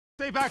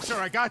Stay back, sir.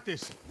 I got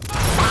this.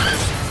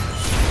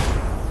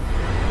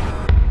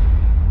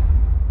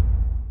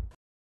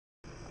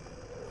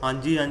 हाँ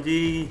जी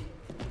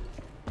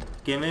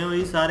किवें हो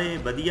जी सारे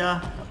वधिया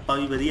आपां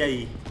भी वधिया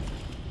जी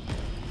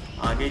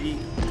आ गए जी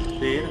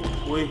फिर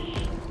ओए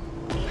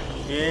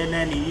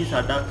इहने नहीं जी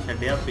साडा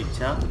छड्डिया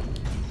पिछा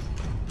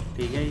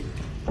ठीक है जी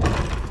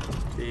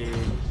ते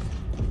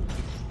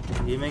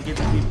जिवें कि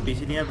तुसीं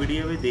पिछलियां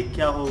वीडियो में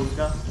देखा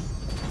होगा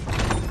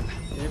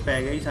ये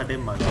पै गया जी साडे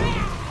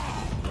मगर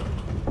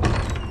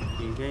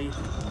ठीक है जी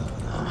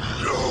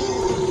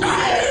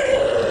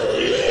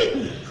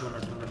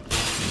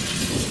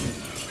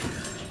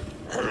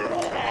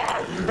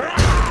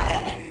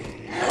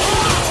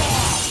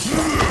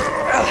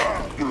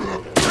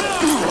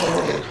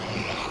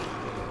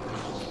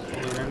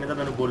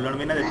बोलन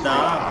भी ना दिता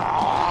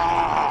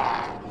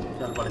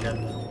चल पड़ जा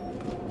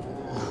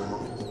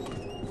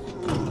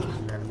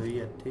लैन दो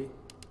इत्थे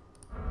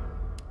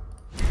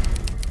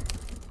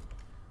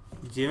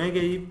जिवें कि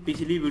जी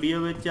पिछली वीडियो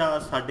में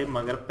साडे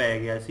मगर पै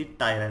गया सी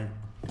टायरन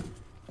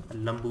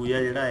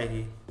लंबूजा जिहड़ा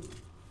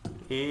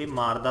ये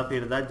मारदा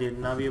फिरदा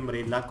जिन्ना भी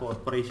अमरेला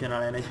कॉरपोरेशन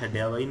वाले ने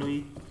छड्डिया वा इनू जी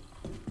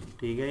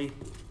ठीक है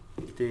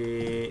जी ते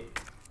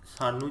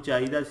सानू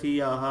चाहिदा सी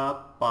आह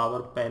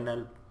पावर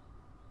पैनल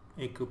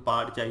एक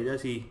पार्ट चाहिए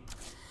सी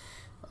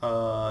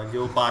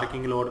जो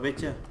पार्किंग लोड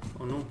विच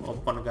उन्होंने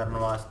ओपन करने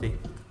वास्ते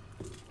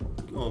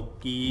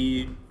कि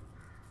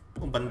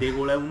बंदे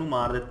कोल उन्होंने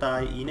मार दिता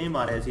इन्हें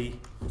मारिया सी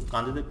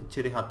कंध के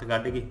पिछे दे हथ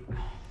कढ़ के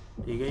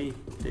ठीक है जी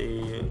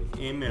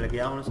तो ये मिल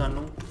गया हुण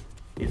सानू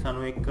ये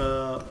सानू एक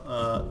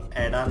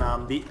एडा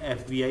नाम की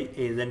FBI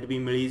एजेंट भी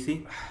मिली सी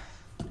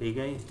ठीक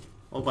है जी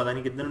वो पता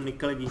नहीं किधर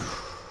निकल गई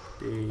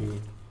तो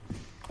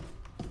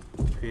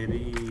फिर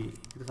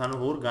सानू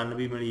होर गन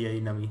भी मिली है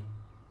जी नवी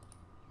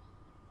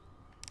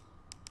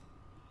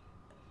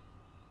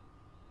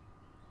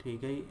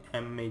ठीक है जी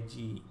MAG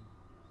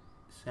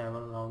 7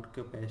 राउंड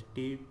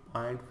कैपेसिटी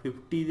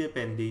 .50 दे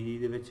पैंदी जी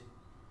दे विच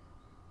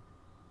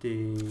ते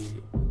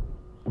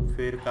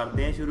फिर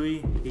करते हैं शुरू ही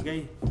ठीक है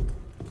जी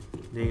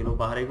देख लो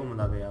बाहर ही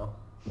घूमता पिया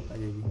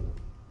अजे भी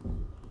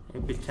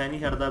ये पिछा नहीं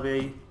छड्डदा पिया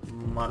जी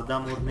मरदा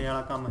मुरने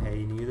वाला काम है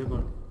ही नहीं ये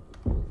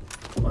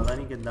पता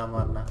नहीं किद्दां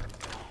मारना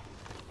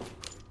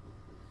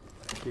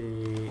ते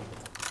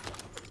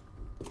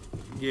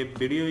जे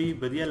वीडियो ही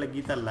वधिया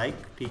लगी तो लाइक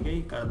ठीक है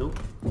जी कर दो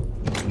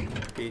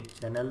ते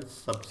चैनल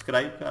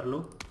सब्सक्राइब कर लो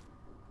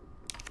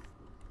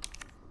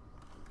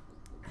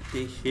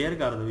ते शेयर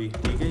कर दो जी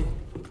ठीक है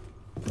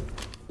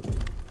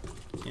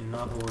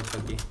जिन्ना हो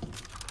सके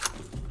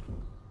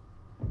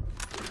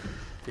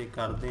ते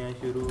करते हैं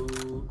शुरू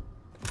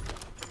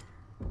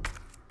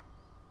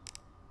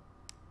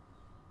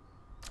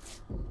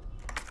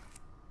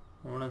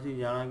हुण असीं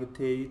जाना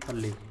कित्थे जी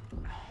थल्ले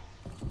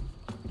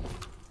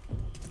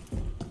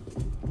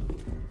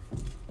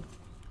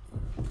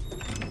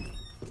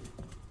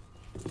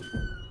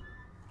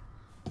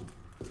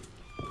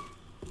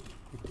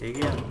ठीक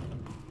है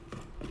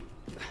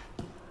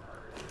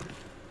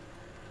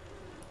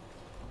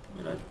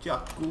मेरा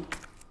चाकू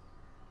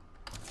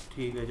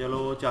ठीक है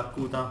चलो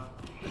चाकू तो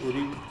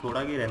पूरी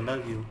थोड़ा कि रहिंदा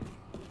सी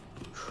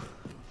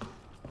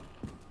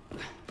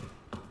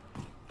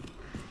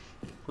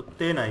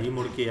कुत्ते ना ही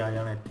मुड़ के आ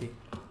जाना इत्थे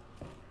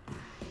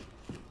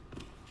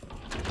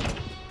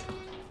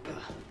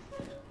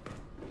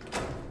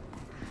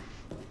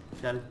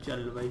चल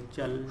चल भाई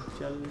चल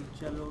चल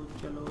चलो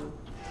चलो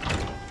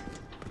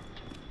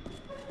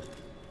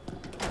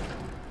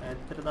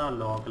इधर का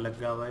लॉक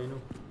लगा वा इनू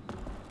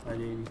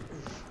अजे भी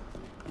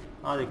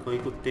आ देखो ये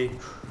कुत्ते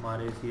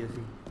मारे सी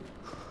असी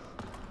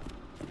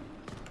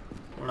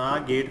हुण आ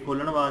गेट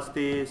खोलण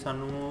वास्ते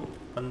सानू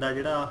बंदा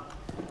जिहड़ा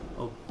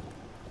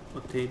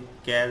उत्थे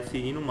कैद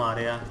सी जिहनूं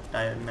मारिया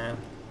टायर ने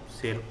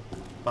सिर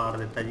पाड़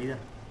दिता जी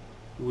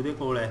उहदे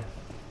कोल है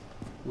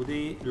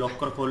उहदे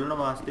लॉकर खोलण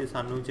वास्ते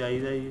सानू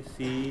चाहिदा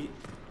सी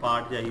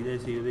पार्ट चाहिए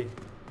सी उहदे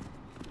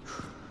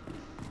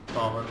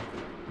पावर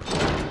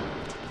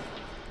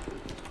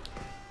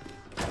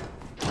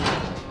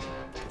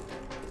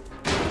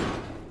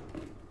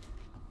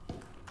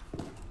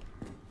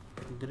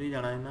इधर ही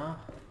जाना है ना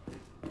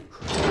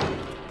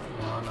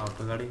वहाँ ना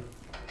उठ गाड़ी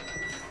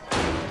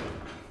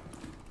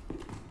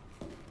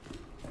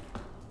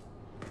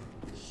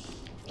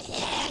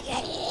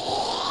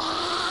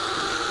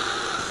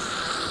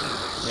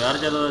यार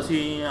जदों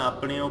असी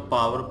अपने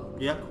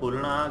पावर या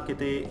खोलना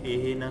किते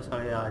यह ना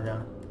साले आ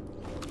जान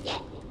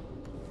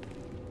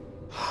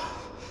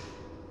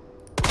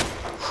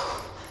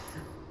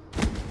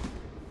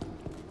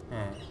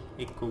है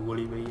एक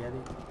गोली पई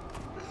है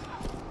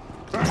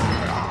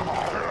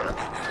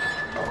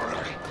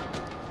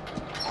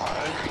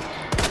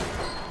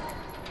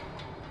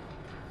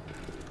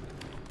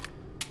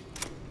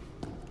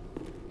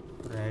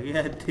रह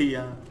गया इत्थे ही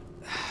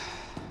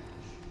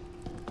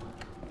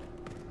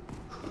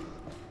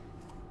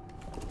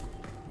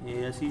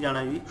ये असी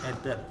जाना जी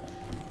इधर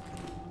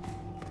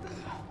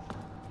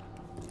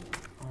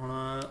हुण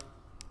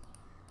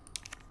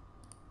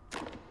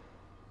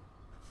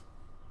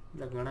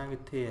लगना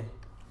कित्थे है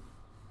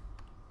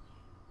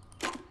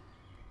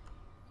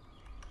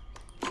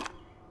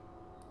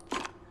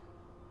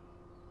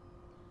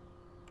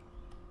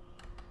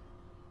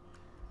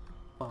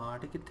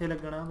पार्ट कित्थे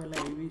लगना पहले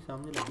ये भी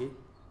समझ लगे।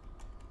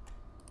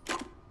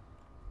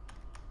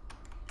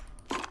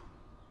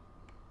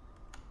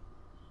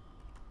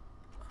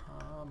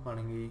 हाँ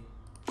बन गई।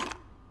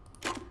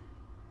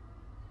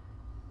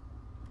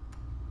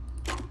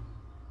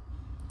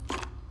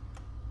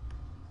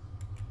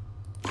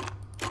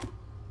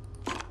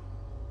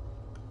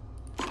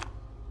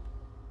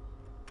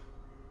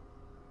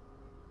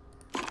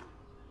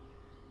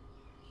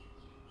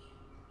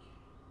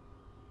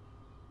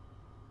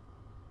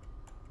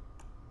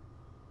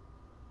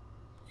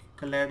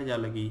 लाइट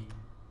जल गई,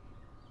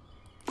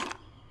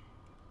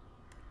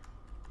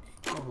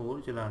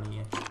 होर चलानी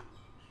है।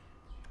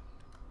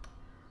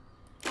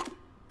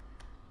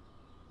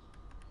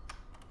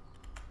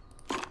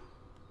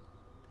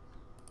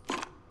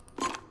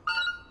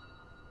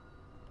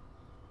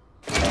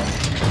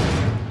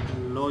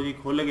 लो जी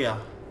खुल गया,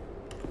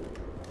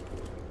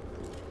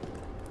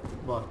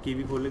 बाकी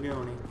भी खुल गया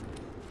होने।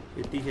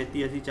 छेती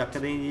छेती असी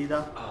चकते हैं जी दा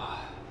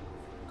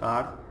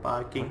कार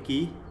पार्किंग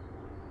की।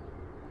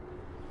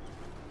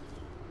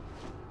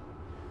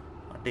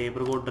 टेप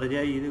रिकॉर्डर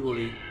जिहा ही ਇਹਦੇ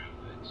ਕੋਲੇ।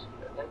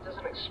 That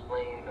doesn't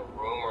explain the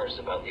rumors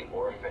about the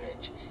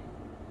orphanage.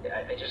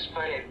 I just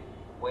find it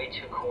way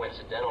too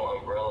coincidental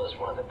Umbrella is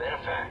one of the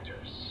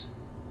benefactors.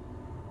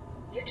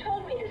 You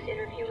told me this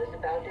interview was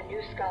about the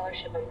new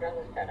scholarship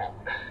Umbrella set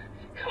up.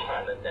 Come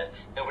on,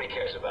 nobody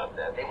cares about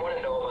that. They want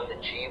to know about the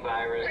G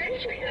virus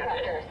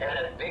and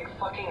that big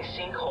fucking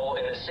sinkhole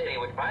in the city,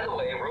 which, by the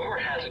way, rumor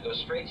has it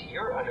goes straight to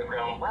your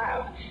underground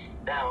lab.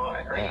 Now,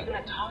 are you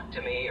going to talk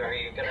to me, or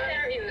are you going to... This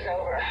interview's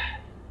over.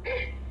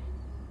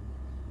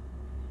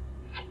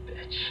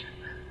 Bitch.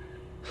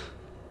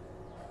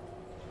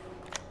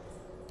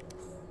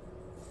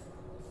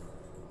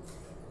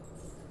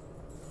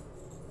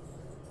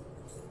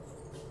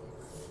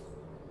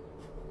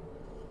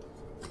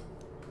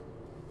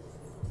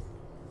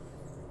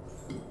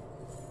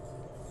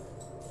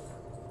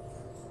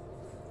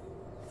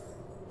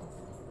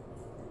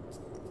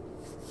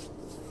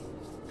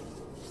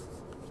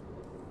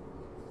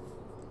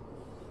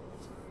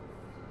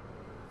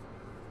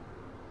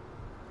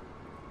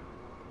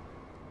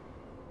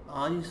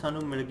 हाँ जी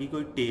सानू मिल गई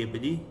कोई tape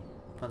जी,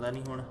 पता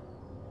नहीं हुण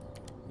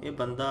ये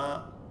बंदा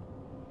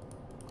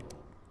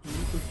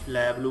कुछ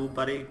लैब लूब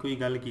बारे कोई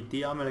गल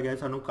कीती। आ मिल गया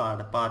सानू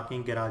कार्ड,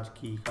 पार्किंग गैराज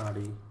की कार्ड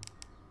जी,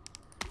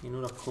 इनू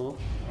रखो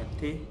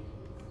इत्थे।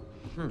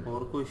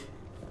 और कुछ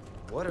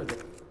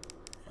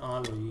आ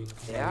लो जी एक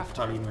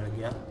थाली मिल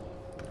गया।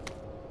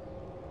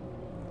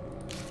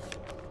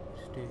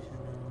 स्टेशन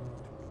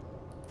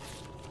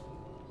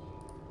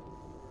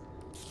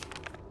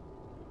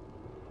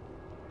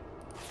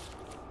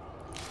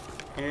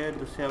ये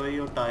दस्या बई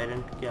वो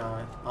टायरेंट क्या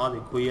है। आ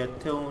देखो ये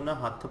इत्थे उन्हें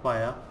हथ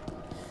पाया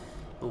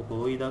तो हो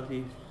ही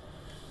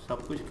सब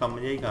कुछ कम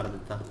जिहा ही कर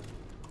दिता।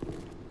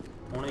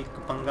 हुण एक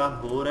पंगा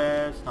होर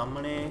है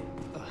सामने,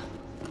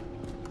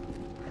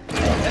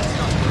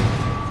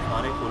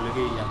 सारे खुल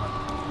गए यहाँ।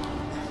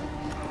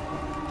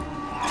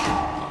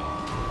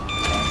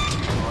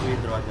 भी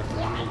दरवाजा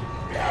खुल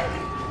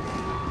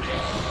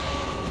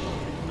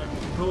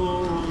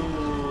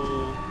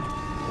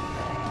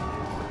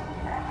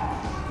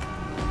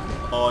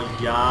और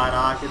यार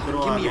आ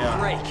किधरों आ गया।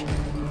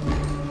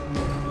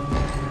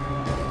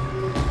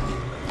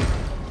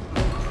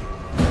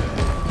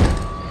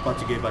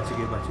 बच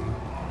गए।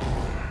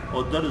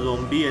 उधर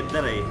ज़ोंबी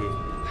इधर है ये।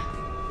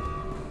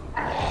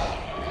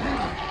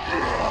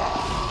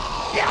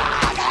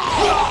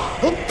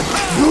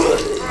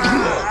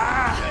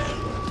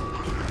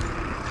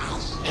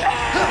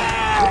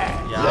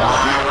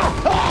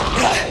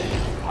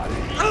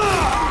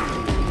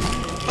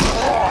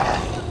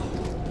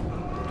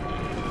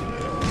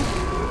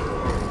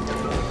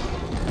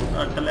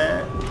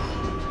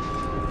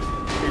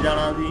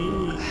 जाना सी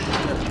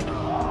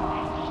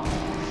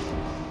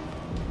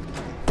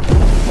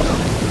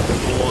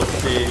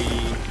तेरी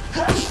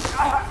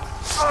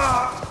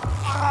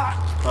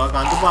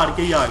कंध पाड़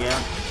के ही आ गया।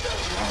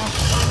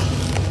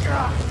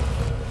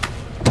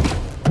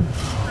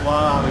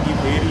 वाह आ गई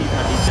फिर ही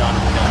साडी जान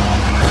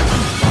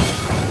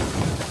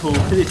ठोक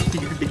देती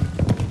गड्डी।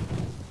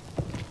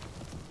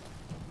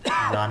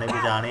 जाने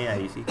बजाने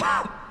आई सी,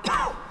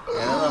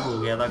 ਇਹਦਾ हो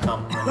गया था काम।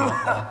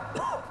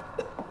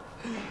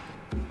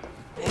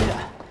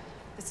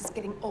 This is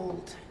getting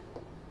old.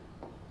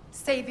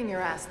 Saving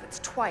your ass, that's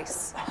twice.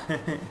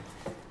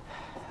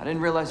 I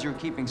didn't realize you were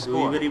keeping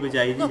score. Look,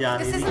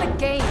 this isn't a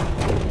game.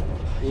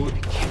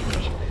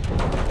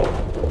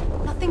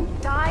 Nothing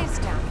dies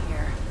down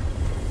here.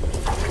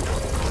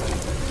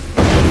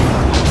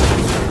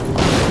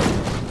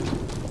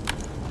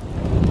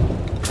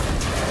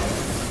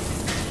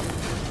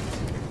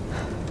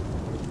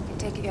 I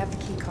take it you have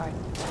the key card.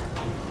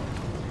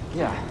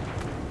 Yeah,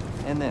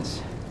 and this.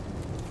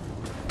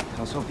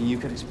 I was hoping you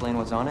could explain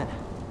what's on it.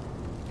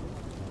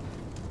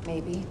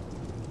 Maybe.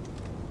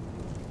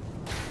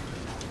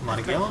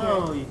 मर गया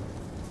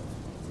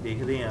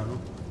देखते हैं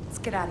Let's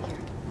get out of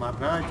here.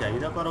 मरना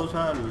चाहिए पर उस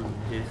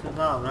जिस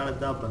हिसाब नाल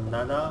दा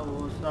बंदा दा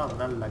उस हिसाब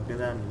नाल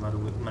लगदा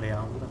नहीं मरिया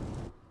होगा।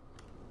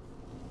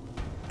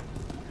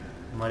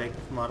 मरे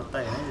मारता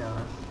है ना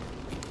जाना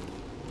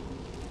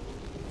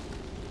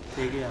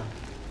ठीक है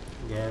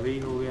गैब ही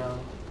हो गया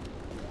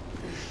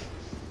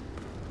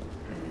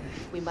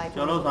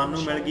चलो सानू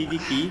मिल गई जी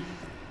की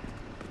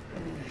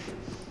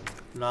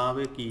ला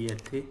वे की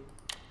इत्थे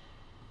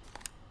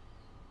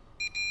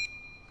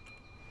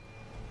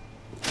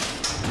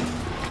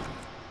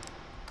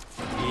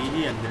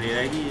जी अंदर ही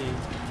रह गई है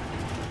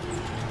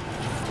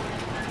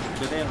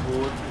कदे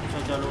होर अच्छा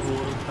चलो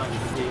होर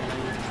देखना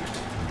जी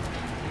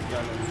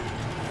चलो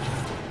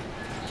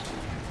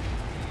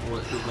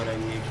और शुक्र है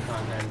ये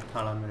खाना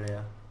खाला मिले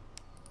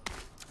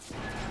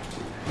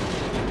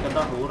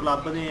कदा होर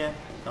लभदे हैं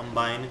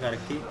कंबाइन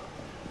करके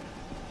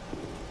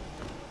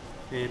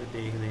फिर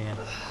देखते हैं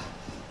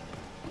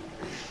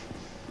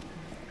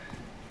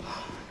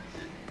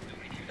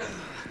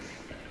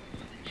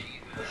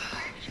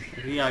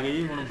भी आ गए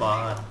जी हुण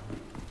बाहर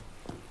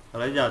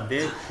अरे जाते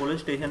पुलिस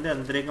स्टेशन के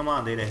अंदर ही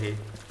घुमाते रहे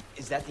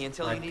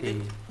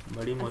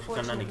बड़ी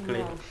मुश्किल ना निकले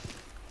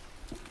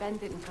Ben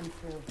didn't come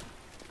through.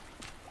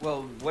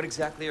 Well, what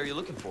exactly are you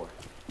looking for?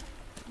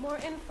 More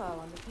info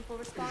on the people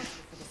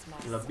responsible for this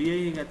mess. लब्बी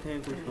ही कहते हैं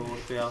कुछ और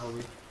पे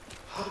होगी.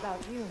 What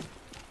about you?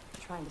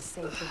 Trying to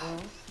save the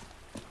world?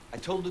 I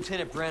told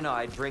Lieutenant Brenna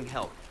I'd bring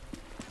help.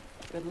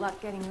 Good luck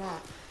getting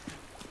that.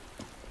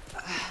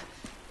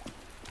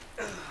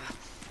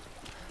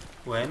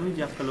 वो है नहीं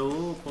जक लो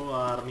को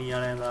आर्मी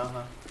वाले दा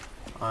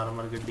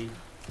आर्मर गड्डी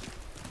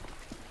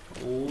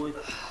ओ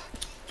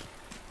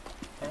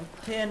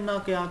ਇੱਥੇ ਇੰਨਾ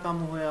ਕਿਆ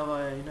ਕੰਮ ਹੋਇਆ ਵਾ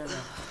ਇਹਨਾਂ ਦਾ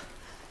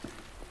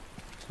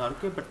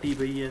ਸੜਕੇ ਪੱਟੀ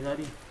ਪਈ ਹੈ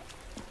ਸਾਰੀ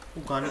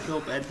ਉਹ ਗਨ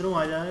ਸ਼ਾਪ ਇਧਰੋਂ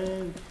ਆ ਜਾਏ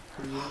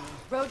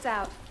Roads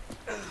out.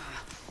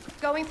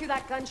 Going through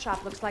that gun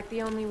shop looks like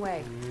the only way.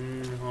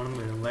 ਹੁਣ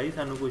ਮਿਲੂਗਾ ਹੀ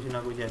ਸਾਨੂੰ ਕੁਝ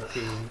ਨਾ ਕੁਝ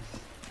ਇੱਥੇ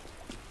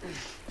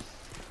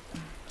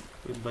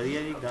ਕੋਈ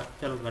ਵਧੀਆ ਜੀ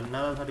ਚਲੋ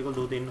ਗੰਨਾਂ ਦਾ ਸਾਡੇ ਕੋਲ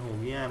 2-3 ਹੋ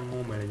ਗਈਆਂ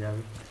ਐਮਓ ਮਿਲ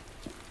ਜਾਵੇ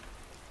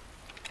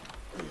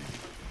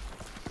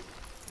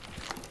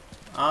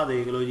ਆਹ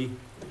ਦੇਖ ਲਓ ਜੀ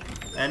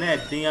ਇਹਨੇ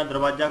ਇੱਦਾਂ ਹੀ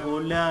ਦਰਵਾਜ਼ਾ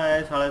ਖੋਲ ਲਿਆ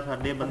ਇਹ ਸਾਲੇ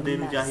ਸਾਡੇ ਬੰਦੇ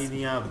ਨੂੰ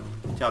ਚਾਹੀਦੀਆਂ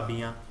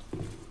ਚਾਬੀਆਂ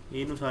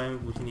ਇਹਨੂੰ ਸਾਲੇ ਨੂੰ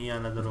ਕੁਛ ਨਹੀਂ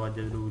ਆਉਂਦਾ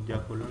ਦਰਵਾਜ਼ਾ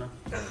ਖੋਲਣਾ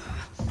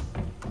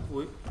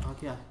ਓਏ ਆ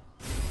ਕੀ ਹੈ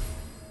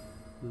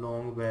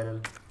ਲੌਂਗ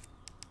ਬੈਰਲ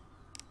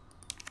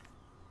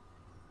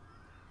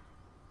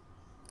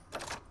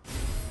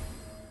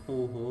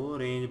ਓਹੋ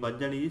ਰੇਂਜ ਵੱਧ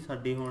ਜਾਣੀ ਜੀ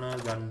ਸਾਡੀ ਹੁਣ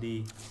ਗਨ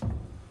ਦੀ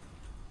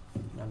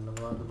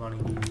ਗੱਲਬਾਤ ਬਣ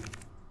ਗਈ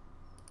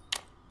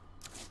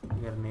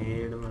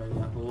ਗ੍ਰੇਨੇਡ ਮਿਲ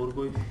ਗਿਆ ਹੋਰ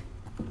ਕੋਈ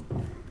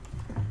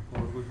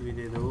और कुछ भी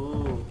दे दो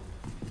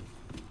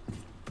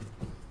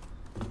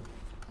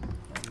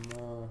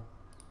एमओ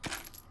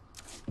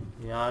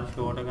यार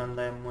शॉर्ट गन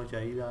का एमओ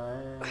चाहिए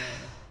है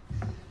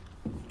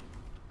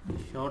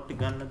शॉर्ट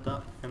गन का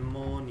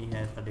एमओ नहीं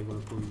है साढ़े को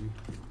कोई भी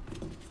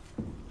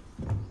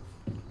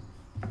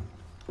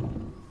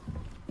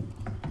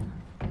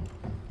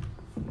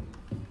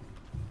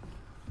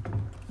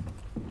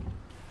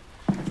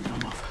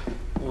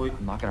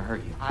I'm not gonna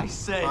hurt you. I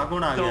said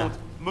don't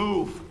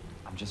move.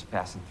 I'm just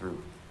passing through.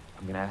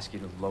 I'm gonna ask you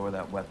to lower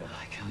that weapon.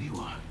 Like hell you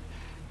are.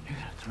 You're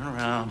gonna turn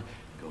around,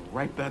 go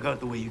right back out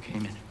the way you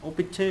came in. Oh,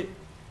 piche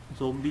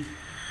zombie.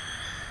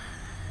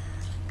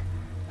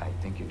 I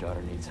think your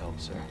daughter needs help,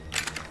 sir.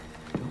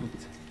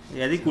 Don't.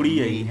 Yeah, the kudi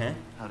hai hai.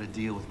 How to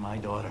deal with my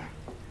daughter?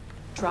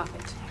 Drop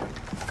it.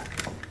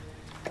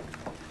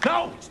 No!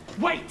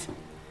 Wait!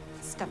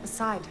 Step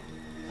aside.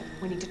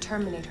 We need to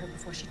terminate her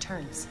before she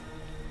turns.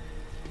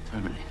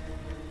 Terminate.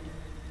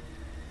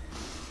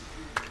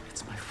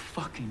 It's my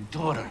fucking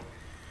daughter.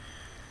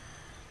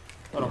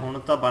 पर हुन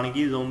तो बन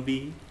गई zombie.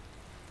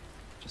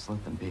 Just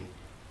let them be.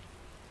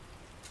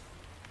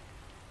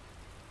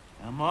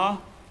 Emma?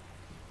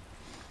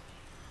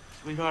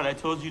 Sweetheart, I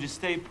told you to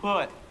stay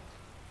put.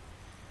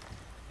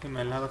 कि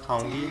मैं लगा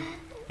खाऊंगी.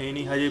 ये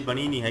नहीं हजे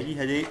बनी नहीं है कि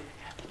हजे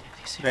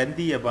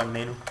रहती है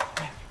बनने नु.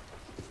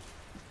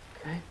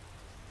 Okay.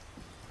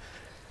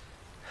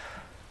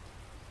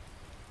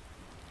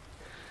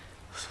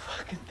 Those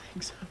fucking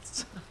things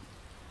outside.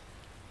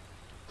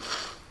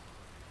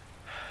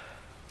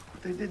 What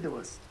they did to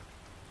us.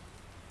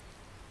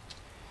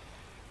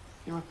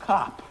 You're a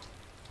cop.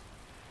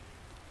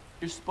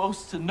 You're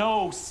supposed to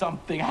know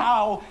something.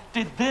 How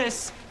did this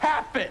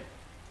happen?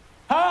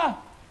 Huh?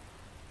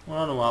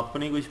 उन्होंने नु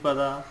अपनी कुछ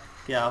पता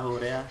क्या हो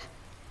रहा.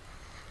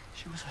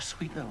 She was a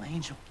sweet little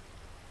angel.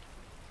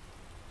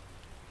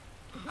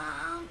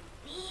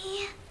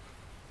 Mommy.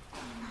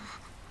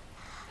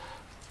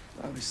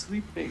 I was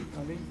sleeping,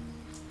 honey.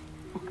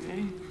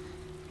 Okay?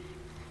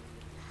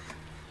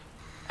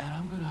 And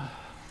I'm gonna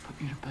put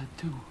you to bed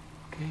too,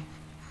 okay?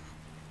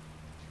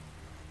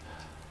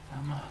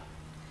 Emma.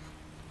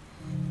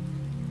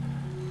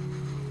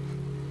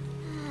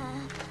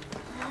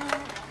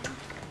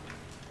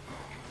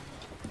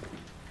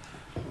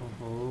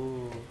 ओहो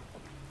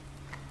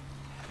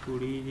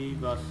कुड़ी जी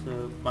बस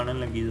बनन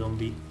लगी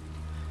ज़ोंबी.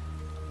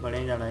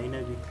 बने जाना ही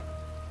ना जी.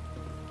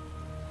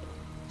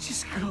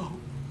 Just go.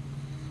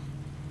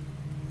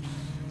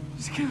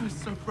 Just give us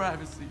some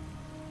privacy.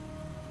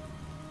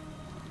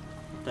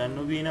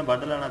 तेनू भी ना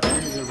बढ़ लेना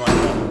तेरे भी बन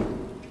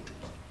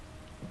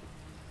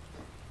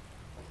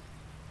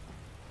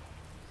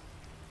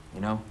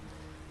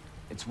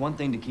It's one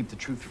thing to keep the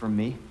truth from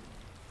me,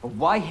 but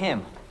why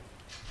him?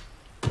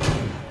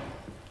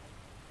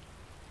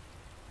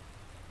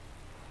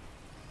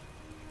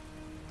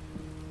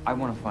 I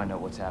want to find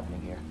out what's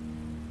happening here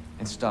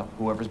and stop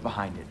whoever's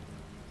behind it.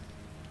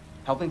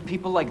 Helping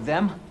people like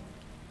them?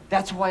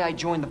 That's why I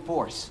joined the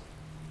Force.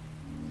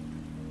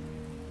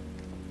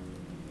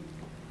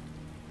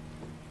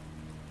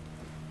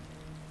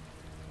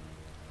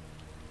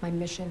 My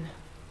mission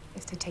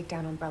is to take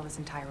down Umbrella's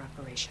entire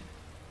operation.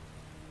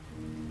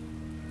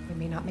 We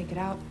may not make it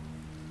out.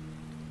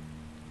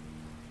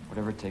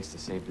 Whatever it takes to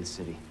save this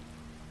city.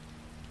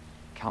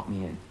 Count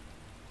me in.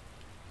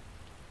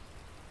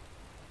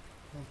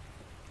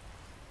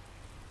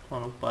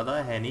 ਤੁਹਾਨੂੰ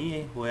ਪਤਾ ਹੈ ਨਹੀਂ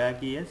ਇਹ ਹੋਇਆ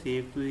ਕੀ ਹੈ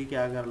save ਤੁਸੀਂ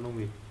क्या कर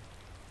लोगे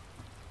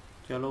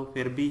चलो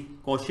फिर भी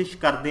कोशिश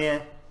करते हैं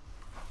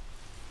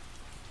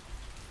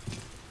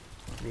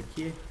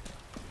देखिए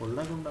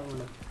खोलना गुंडा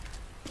गुंडा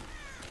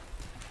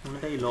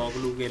उन्हें लॉक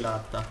लूके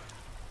लाता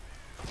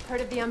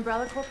Heard of the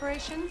Umbrella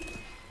Corporation?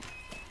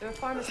 They're a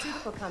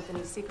pharmaceutical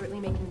company secretly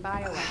making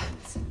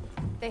bioweapons.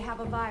 They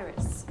have a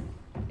virus.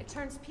 It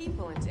turns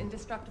people into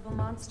indestructible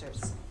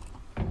monsters.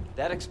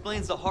 That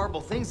explains the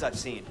horrible things I've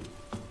seen.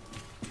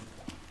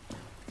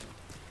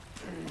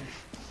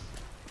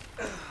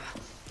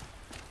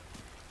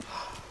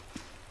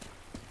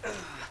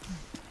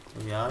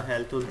 यार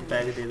health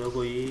pack दे दो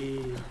कोई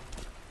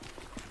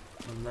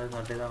बंदा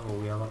साडे दा हो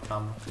गया वा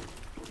काम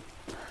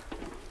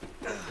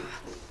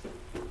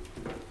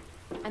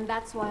And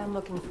that's why I'm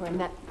looking for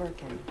Annette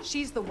Birkin.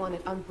 She's the one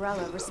at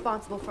Umbrella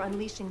responsible for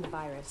unleashing the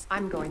virus.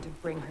 I'm going to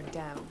bring her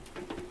down.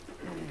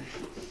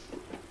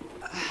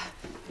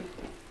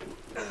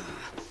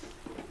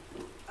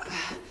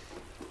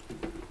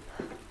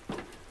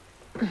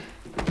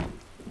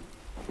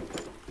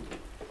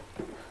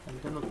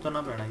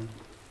 उतना पैना ही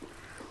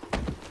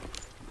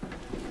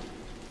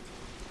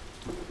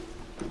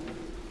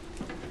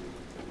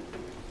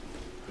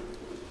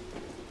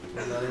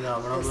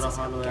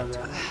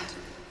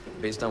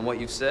Based on what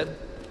you've said,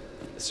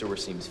 the sewer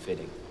seems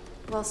fitting.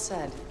 Well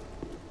said.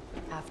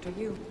 After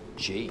you.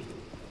 Gee,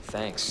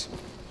 thanks.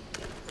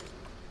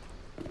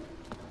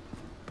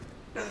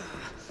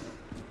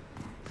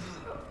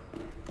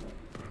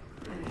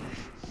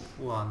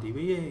 वो आंधी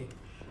भी है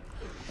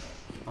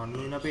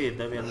अन्नू ना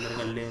भेजदा भी अंदर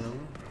गल्ले नू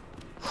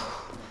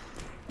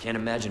Can't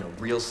imagine a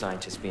real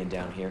scientist being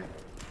down here.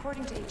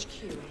 According to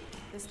HQ,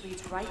 this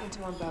leads right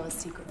into Umbrella's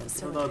secret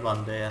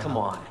facility. Come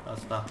on.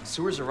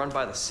 Sewers are run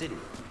by the city.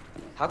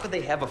 How could they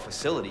have a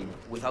facility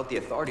without the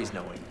authorities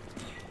knowing?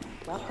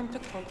 Welcome to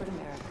corporate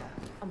America.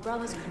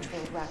 Umbrella's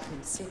controlled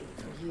Raccoon City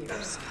for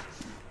years.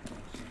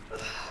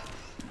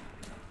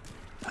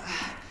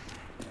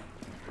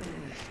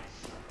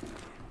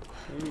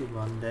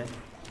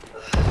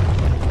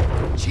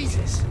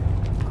 Jesus!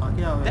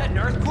 That an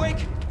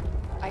earthquake?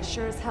 I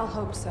sure as hell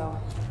hope so.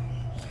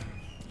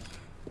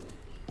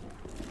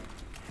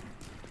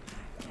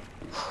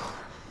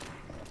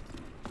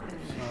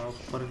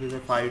 पर किसे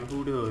fight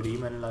food हो रही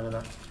मैंने लग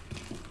रहा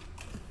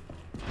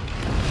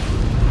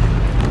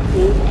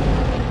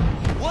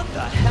What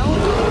the hell?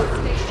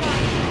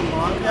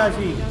 और क्या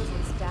सी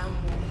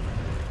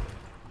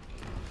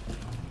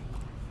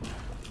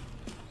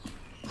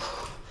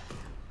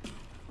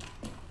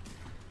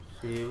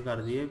save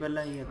कर दिए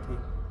पहला ही इत्थे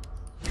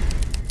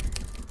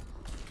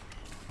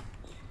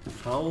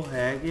आओ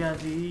है क्या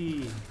सी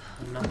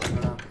इन्ना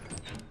तगड़ा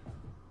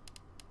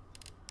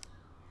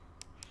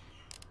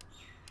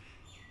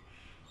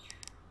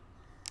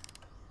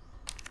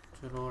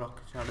चलो रख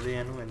छड़ दे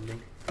इनू इन्ने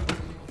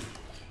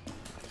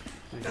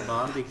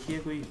बाहर देखिए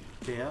कोई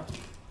पिया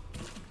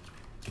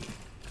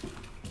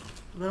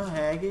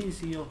है कि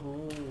सी ओहो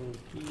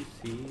की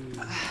सी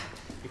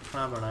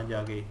दिखना बना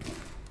जाके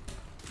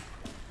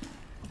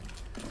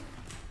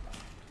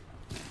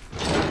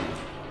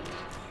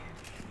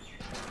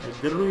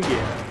इधर ही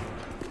गया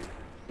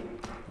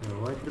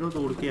वो इधरों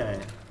तोड़ के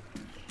आया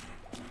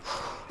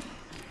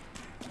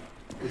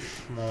कुछ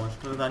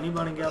मॉन्स्टर का नहीं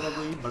बन गया वा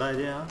कोई बड़ा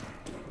जिहा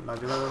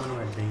लगता तो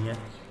मैंने ऐसा ही है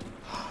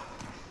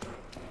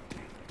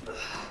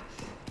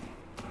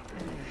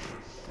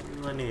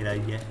नेरा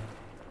ही है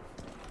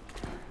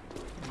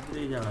इधर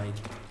ही जाना ही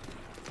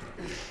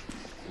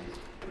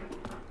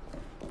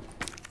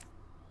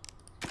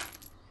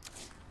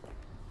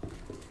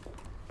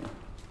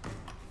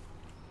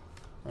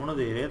ਹੁਣ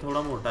ਦੇ ਰਹੇ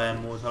ਥੋੜਾ ਮੋਟਾ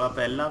ਐਮੋ ਸਾਲਾ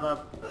ਪਹਿਲਾਂ ਤਾਂ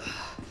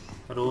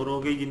रो रो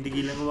के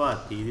जिंदगी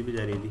लंघवाती थी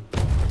बेचारे दी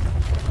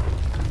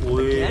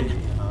ओए यार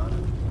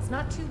It's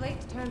not too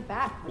late to turn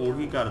back. वो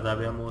ही करदा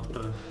पिया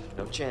मोस्टर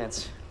No chance.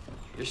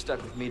 You're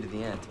stuck with me to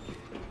the end.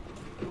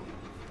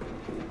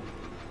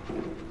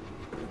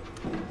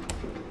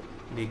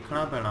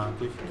 देखना पैना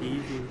कुछ की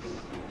थी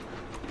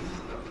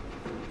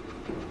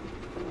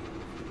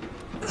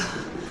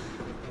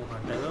वो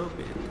हटेगा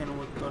इत्थे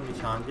नूं तो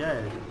निशान जा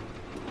है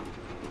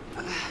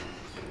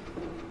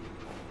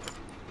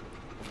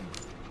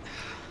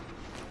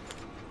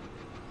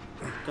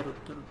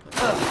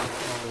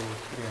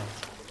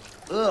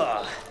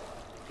Ugh.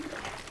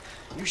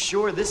 You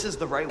sure this is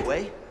the right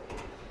way?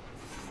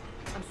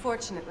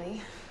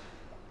 Unfortunately,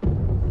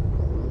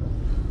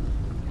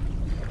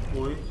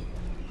 ओए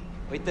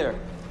Wait there.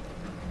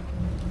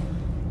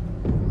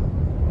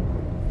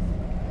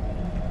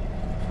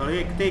 साले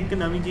एक ते एक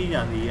नवी चीज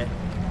आंदी है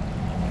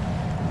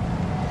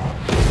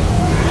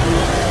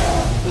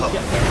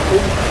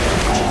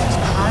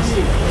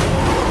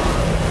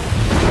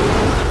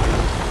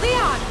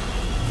Leon!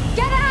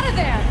 Get out of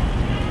there!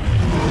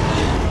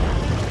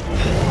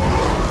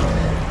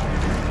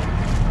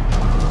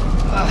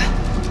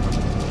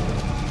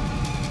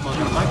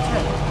 मगरमच्छ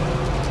है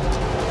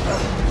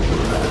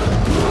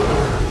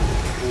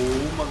ओ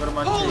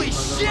मगरमच्छ Holy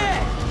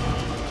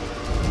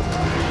shit!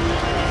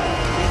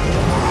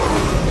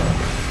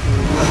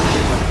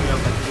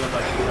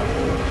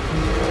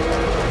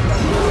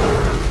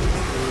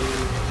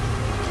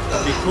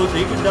 देखो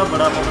सही कितना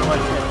बड़ा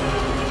मगरमच्छ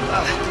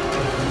है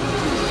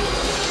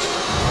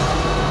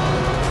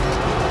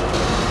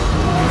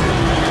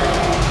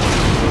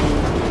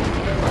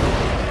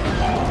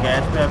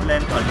गैस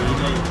पाइपलाइन खाली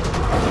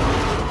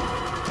है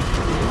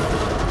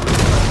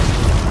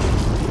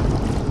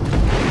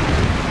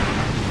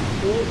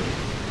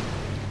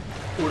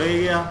उड़े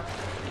गया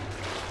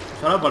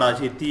सारा बड़ा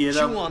छेती है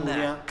Chew on हो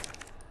गया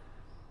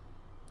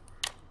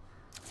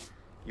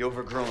You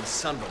overgrown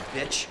son of a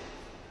bitch.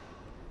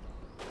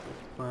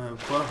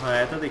 पर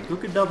है तो देखो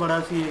कितना बड़ा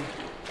सी है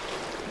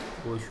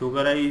वो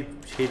शुगर है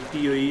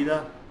छेती हुई दा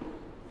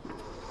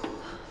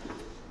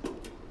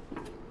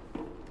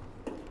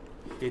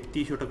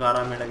छेती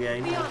छुटकारा मिल गया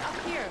इन्हें Leon, up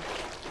here.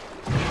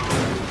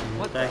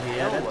 What the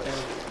hell?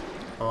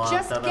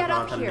 Just get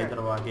up here.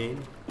 करवा के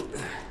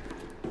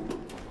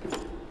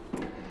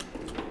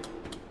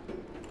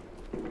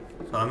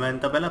मैंने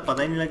तो पहले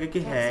पता ही नहीं लगा कि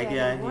है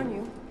क्या है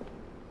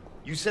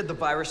You said the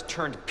virus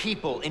turned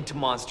people into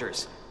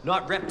monsters,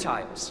 not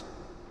reptiles.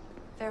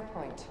 Fair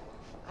point.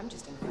 I'm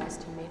just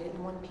impressed you made it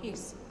in one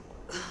piece.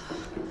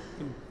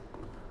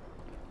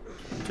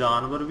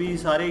 जानवर भी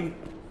सारे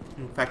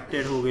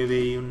इन्फेक्टेड हो गए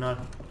वे उन्नाल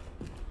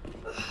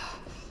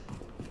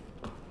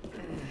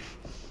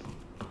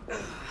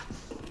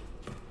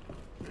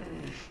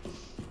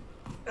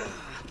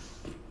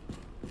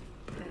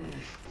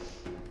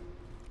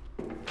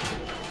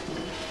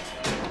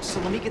So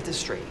let me get this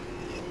straight.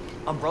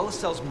 Umbrella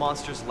sells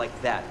monsters like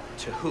that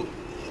to who?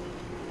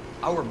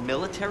 Our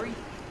military?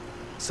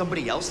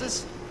 Somebody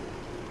else's?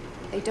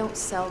 They don't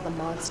sell the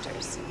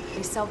monsters.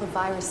 They sell the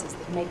viruses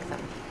that make them.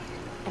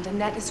 And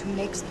Annette is who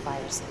makes the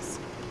viruses.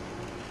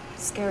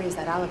 Scary as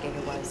that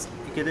alligator was.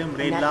 किधर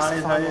umbrella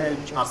वाले सारे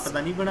आप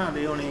पता नहीं बना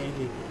दे होने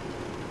ये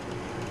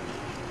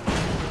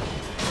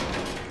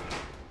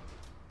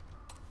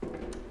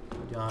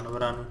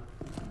जानवरां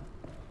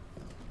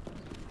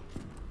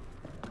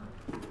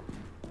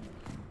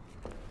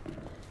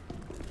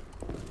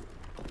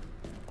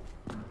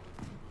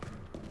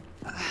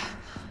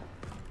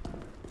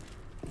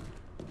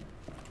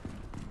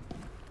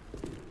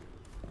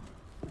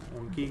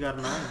की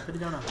करना इधर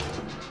जाना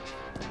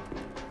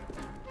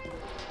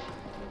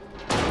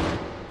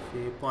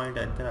सेव पॉइंट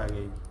इधर आ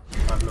गई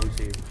कर लो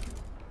सेव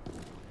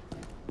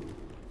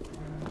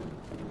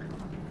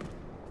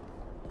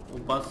वो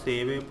बस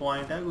सेव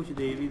पॉइंट है कुछ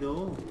दे भी दो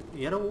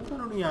यार वो क्यों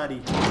नहीं आ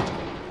रही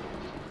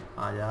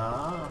आजा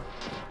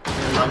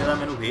लगता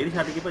मैंने फिर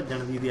छड़ के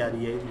भजन की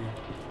तैयारी है इसमें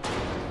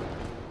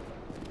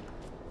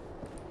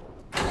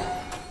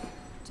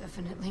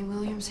Definitely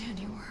William's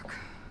handiwork.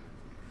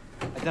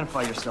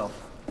 Identify yourself.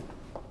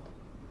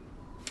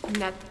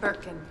 Annette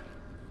Birkin.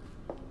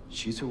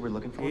 She's who we're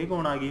looking for? ये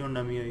कौन आ गई हुन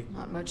नवी हुई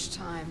Not much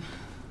time.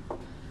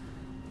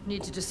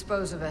 Need to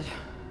dispose of it.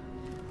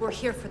 We're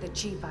here for the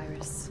G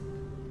virus.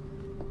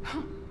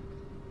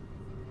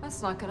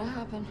 That's not gonna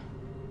happen.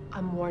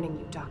 I'm warning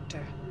you,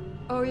 Doctor.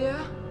 Oh,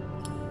 yeah?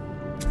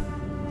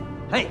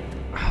 Hey!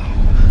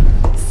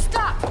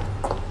 Stop!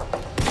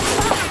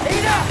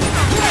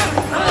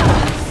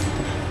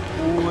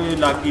 ओ ये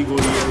लागी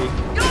गोली है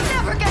You'll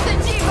never get the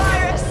G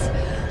virus!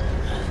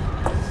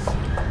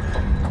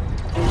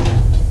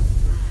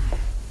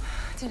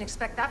 Didn't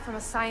expect that from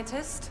a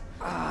scientist.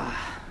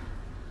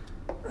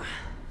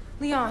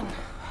 Leon.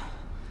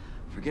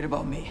 Forget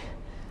about me.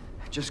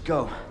 Just go.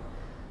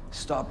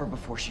 Stop her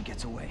before she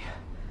gets away.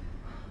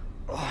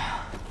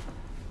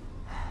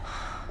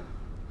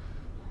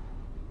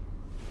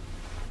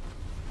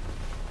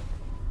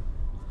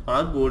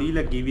 हाँ गोली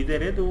लगी भी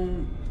तेरे तू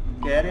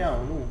कह रहा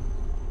हूँ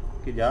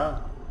कि जा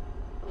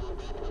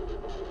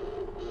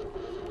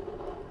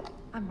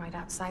I'm right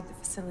outside the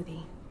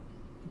facility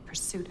in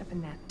pursuit of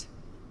Annette.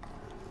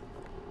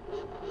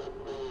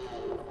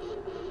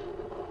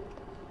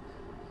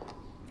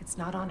 If it's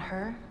not on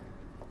her,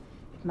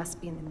 it must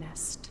be in the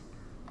nest.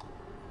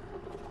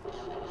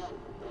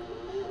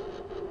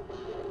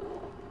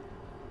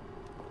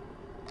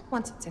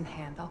 Once it's in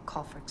hand, I'll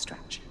call for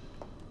extraction.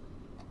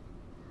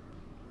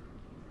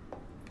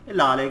 ਇਹ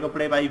ਲਾਲੇ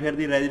ਕੱਪੜੇ ਪਾਈ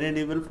ਫਿਰਦੀ ਰੈਜ਼ੀਡੈਂਟ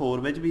ਈਵਲ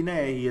 4 ਵਿੱਚ ਵੀ ਨਾ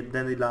ਇਹੀ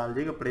ਇਦਾਂ ਦੇ ਲਾਲ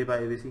ਜਿਹੇ ਕੱਪੜੇ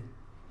ਪਾਏ ਹੋਏ ਸੀ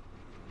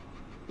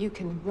You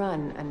can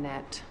run,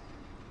 Annette,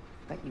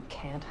 but you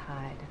can't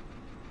hide.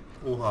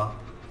 ओहा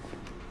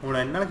ਹੁਣ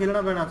ਇਹਨਾਂ ਨਾਲ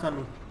ਖੇਲਣਾ ਪੈਣਾ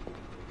ਸਾਨੂੰ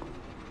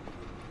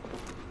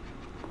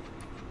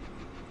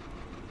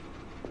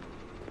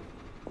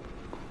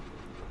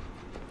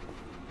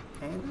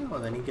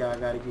पता नहीं क्या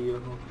कर गई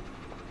वो।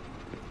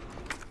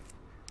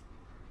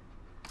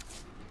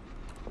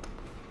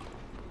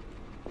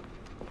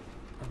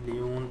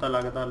 लियोन तो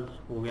लगता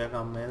हो गया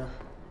काम है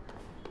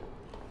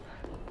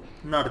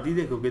नड़दी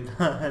देखो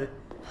कितना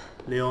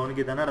लियोन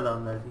कितना नड़दा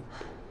हुंदा सी।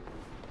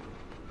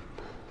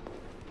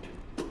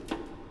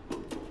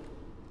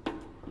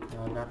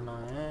 क्या करना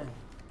है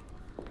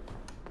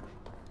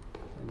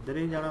इधर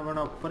ही जाना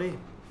पड़ा ऊपर ही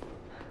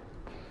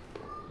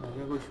मैं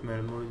क्या कुछ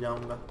मिल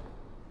जाऊंगा।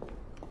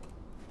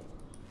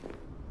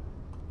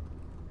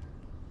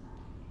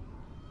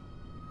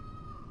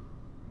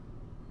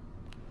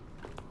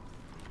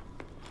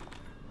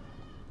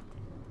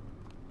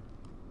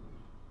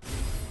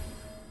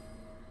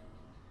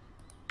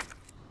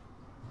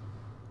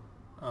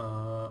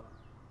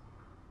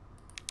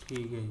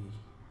 ठीक है जी।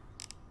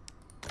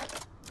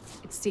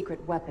 It's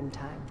secret weapon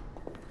time.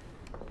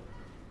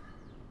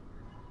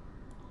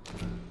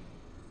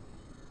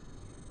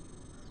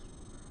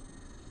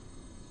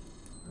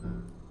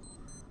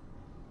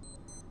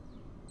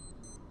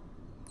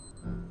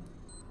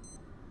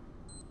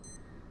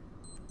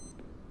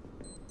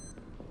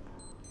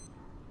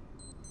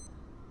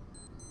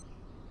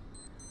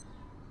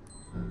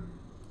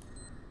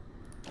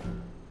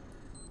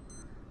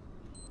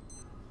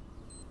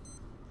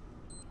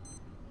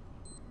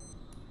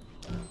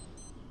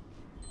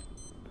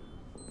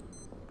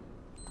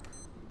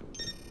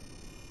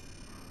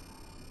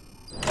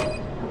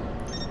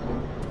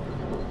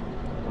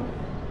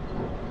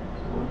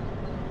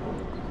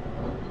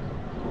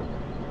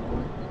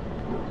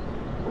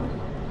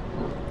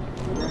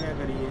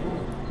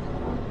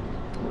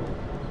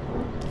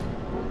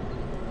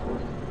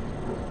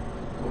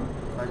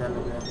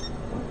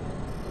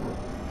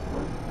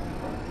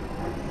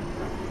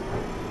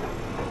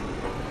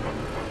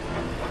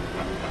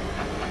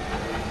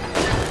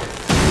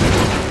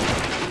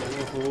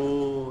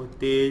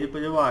 तेज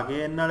भजवा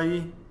के नाल जी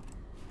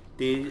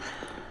तेज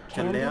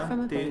चलिया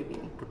ते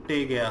टुटे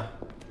गया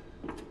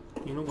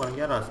इनू बन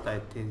गया रास्ता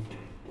इत्थे दी।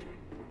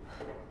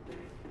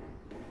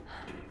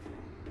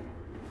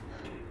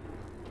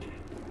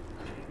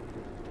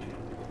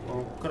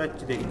 ओ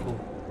क्रच देखो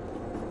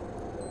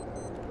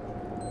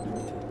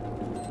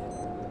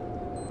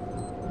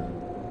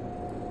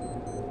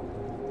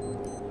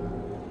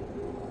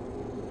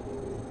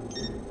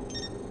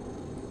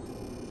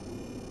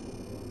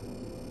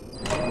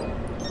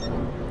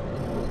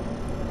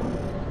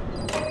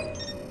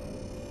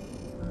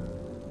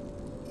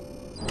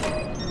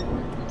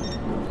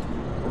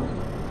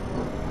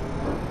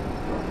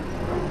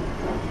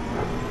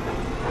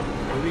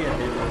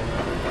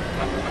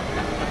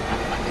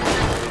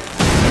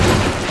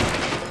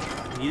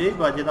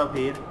बजदा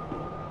फिर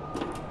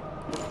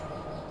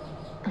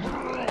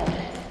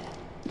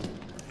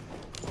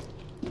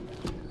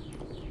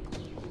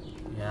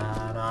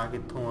यार आ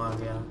कित्थों आ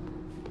गया।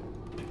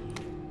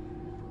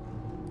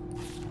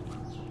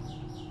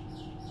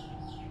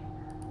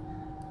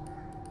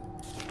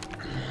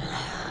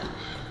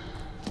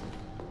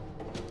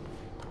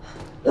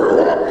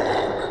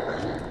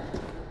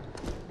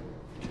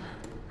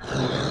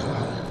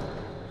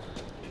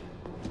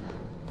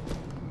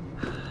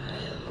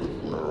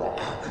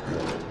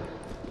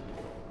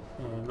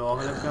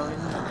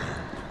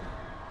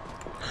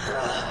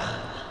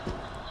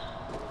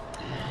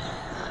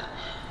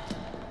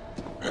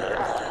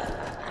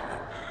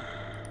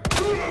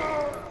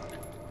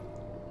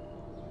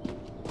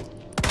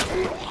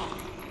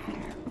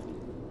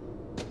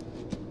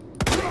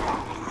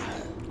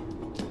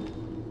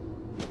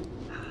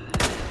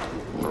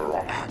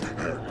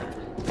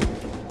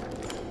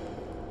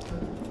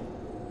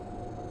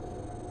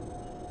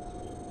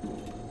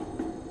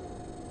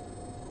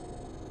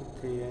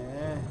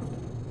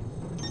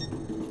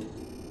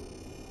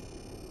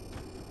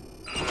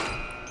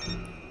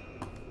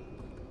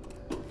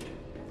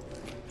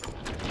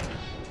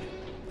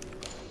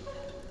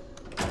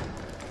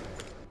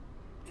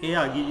 ये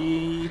आ गई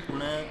जी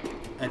हुण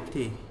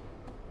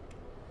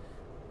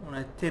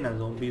इत्थे ना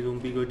ज़ोंबी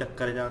कोई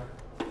टक्कर जान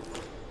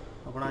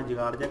अपना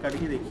जुगाड़ जा कढ़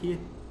के देखिए।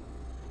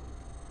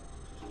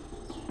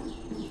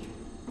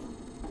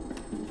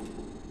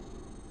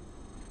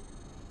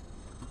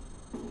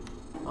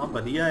 हाँ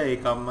वधिया है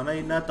काम है ना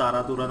इन्हां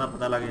तारा तूरा का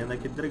पता लग जाता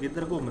किधर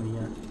किधर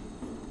घूमदियां।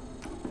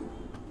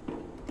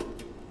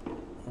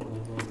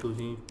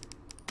 तुसीं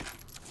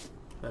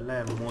पहले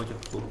एमओ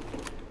चक्को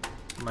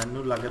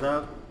मैनू लगता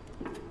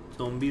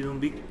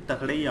ज़ोंबी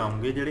तकड़े ही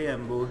आउंगे जेडे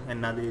एम्बो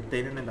इन्ना दे दिते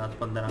इन्होंने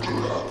 10-15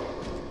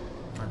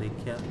 मैं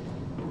देखिया।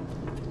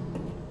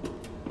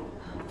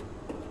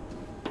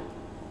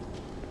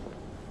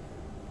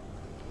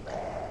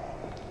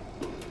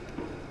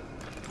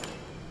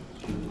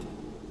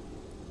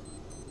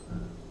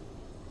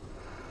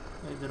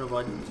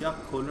 दरवाजा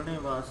खोलने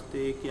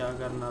वास्ते क्या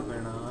करना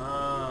पैना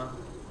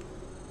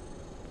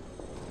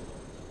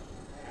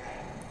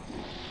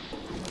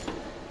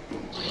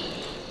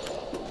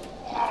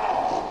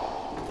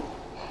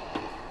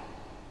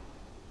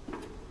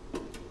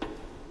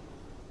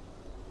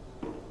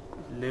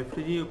लिफ्ट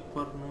जी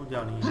ऊपर नूं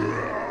जानी है।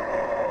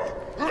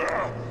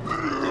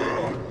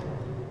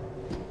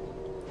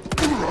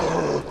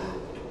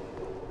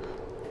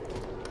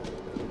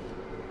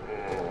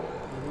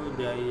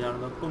 जाई जान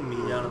दो घूमी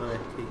जान दो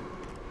इत्थे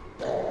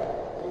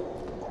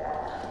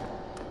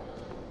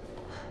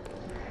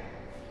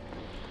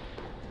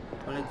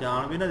पहले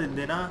जान भी ना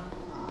दिंदे ना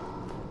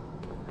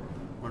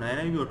हुण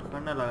इहने भी उठ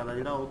खड़ना लगदा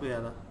जिहड़ा ओह पिया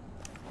दा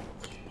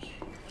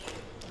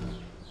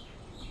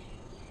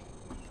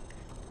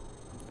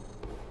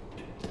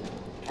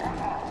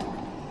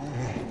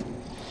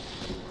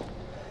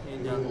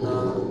ਇਹ ਜਾਂਦਾ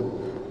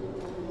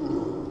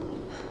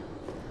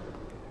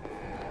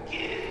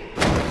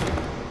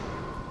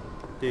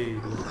तेरी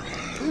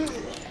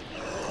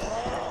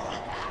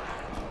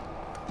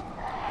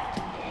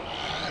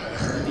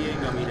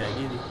कमी रह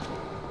गई थी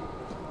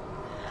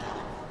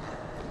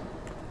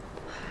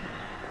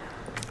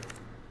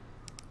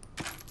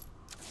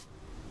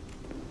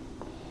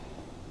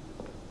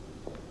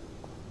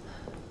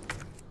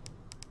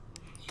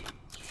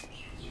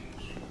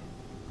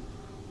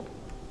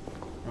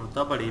हुण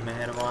तो बड़ी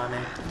मेहरबान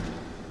है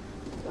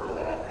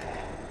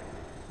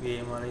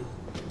गेम वाली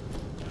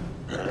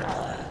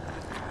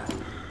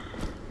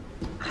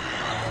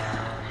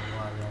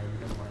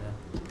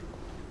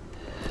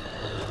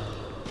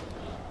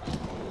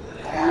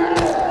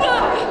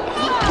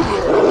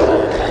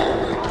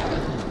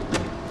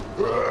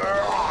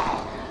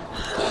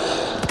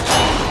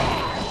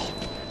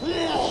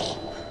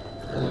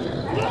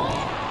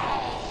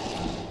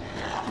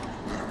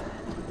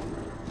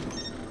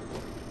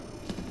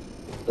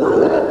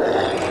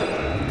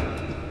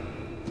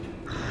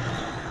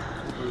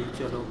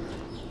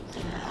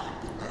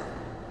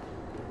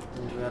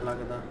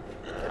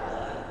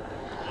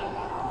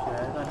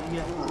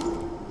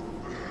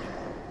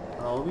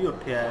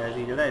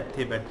ਜਿਹੜਾ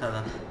ਇੱਥੇ ਬੈਠਾ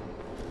ਦਾ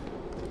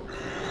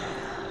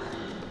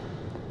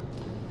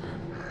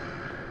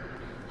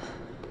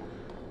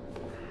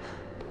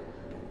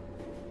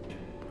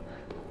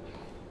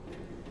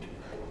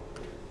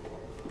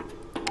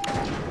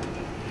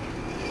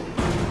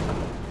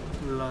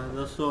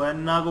ਦੱਸੋ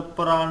ਇੰਨਾ ਕੁ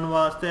ਉੱਪਰ ਆਉਣ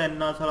ਵਾਸਤੇ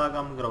ਇੰਨਾ ਸਾਰਾ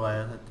ਕੰਮ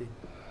ਕਰਵਾਇਆ ਸੱਚੀ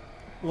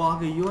ਉਹ ਆ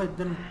ਗਈ ਉਹ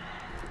ਇੱਧਰ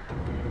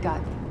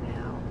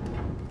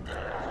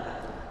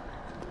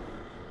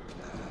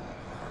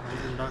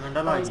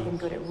गंडा ला Always been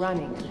good at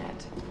running,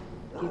 Annette.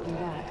 Give me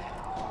that.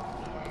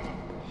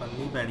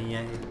 पन्नी पैनी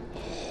है ये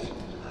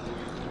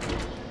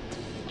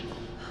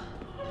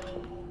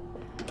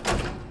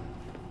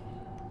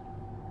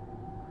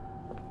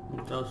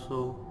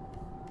दसो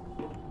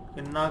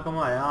किन्ना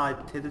घमाया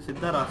इत्थे ते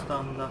सीधा रास्ता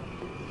हुंदा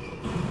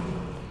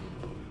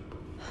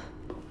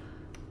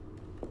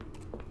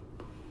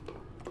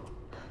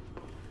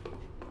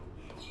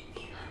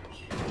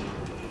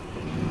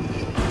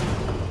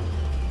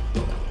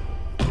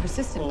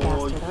Persistent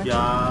bastard, aren't you?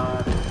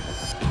 यार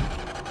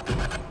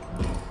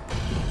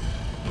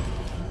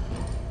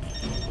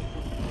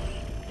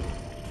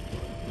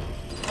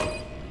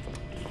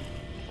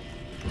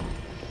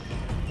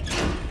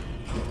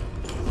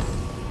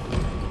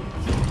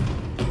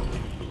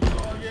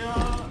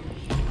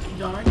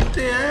जाना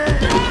कितने है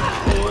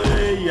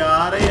ओए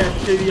यार ये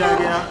अच्छे भी आ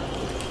गया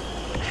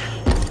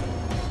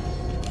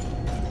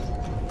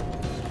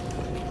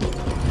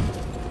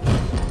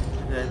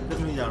इधर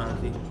नहीं जाना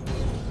थी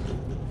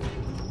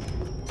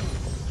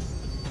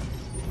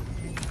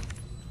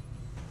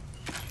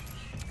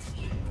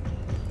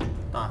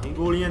ताही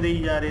गोलियां दे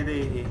जा रहे थे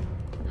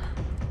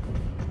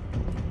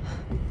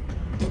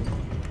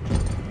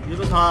ये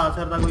तो सारा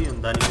असर का कोई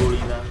होंदा नहीं गोली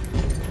का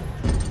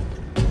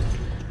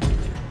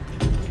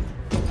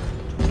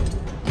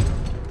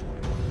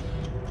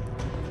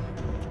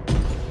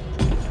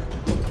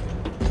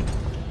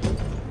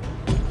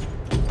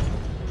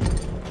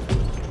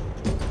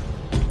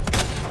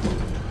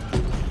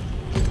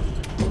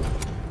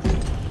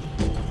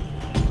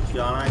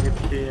जाना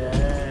कितने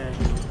है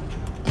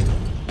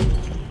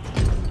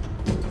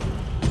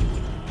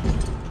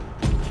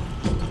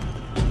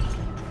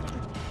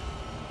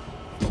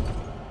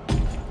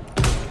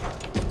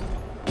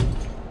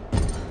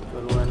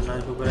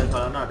शुक्र है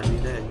सारा नाटक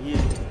तो हैगी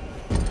है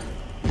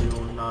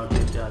नाल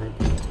ते चारे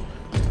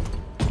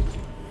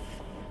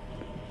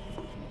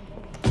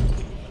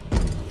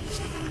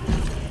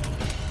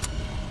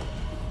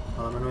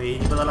हाँ मैंने यही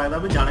नहीं पता लगता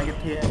भी जाना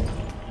कित्थे है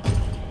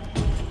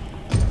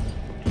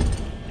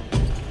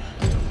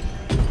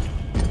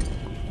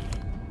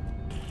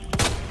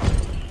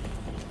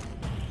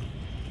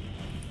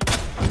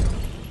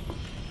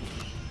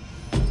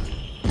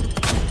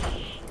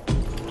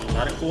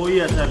यार कोई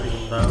असर नहीं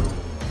होता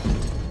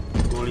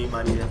गोली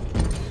मारी है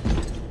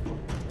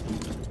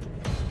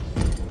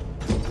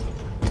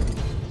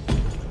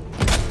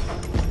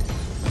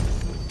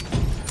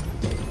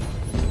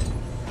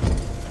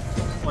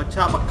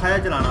अच्छा पक्का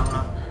है चलाना होना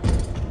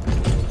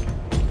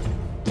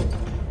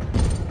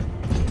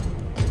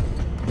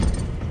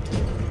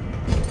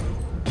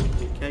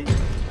देखा ही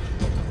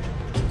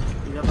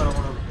पर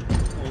हम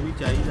वो भी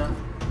चाहिए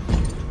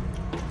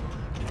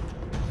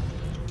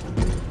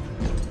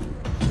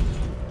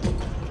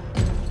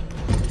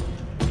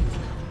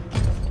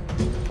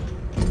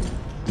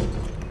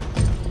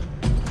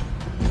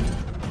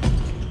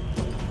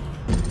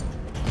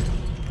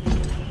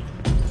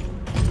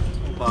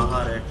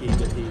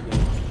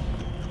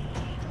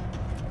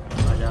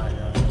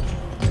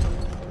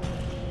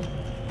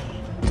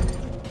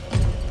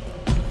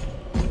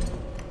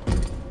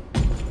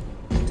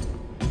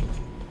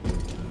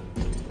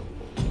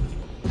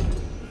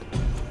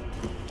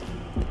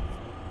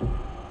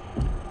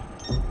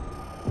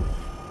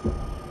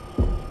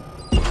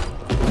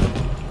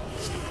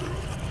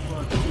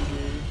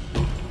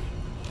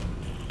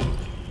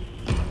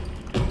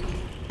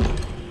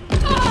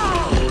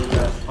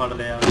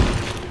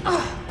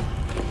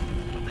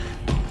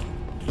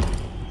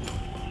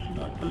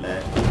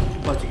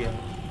गया।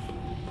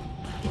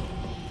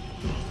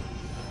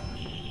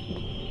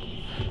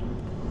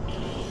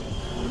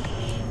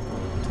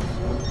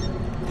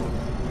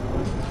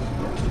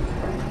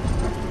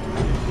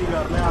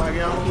 कर ले, आ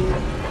गया हूँ।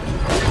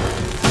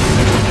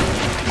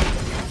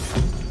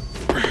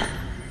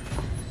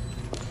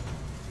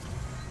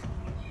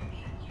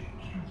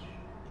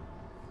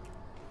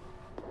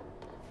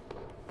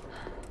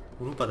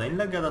 उन्हें पता ही नहीं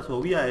लग गया था,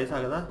 सो भी आ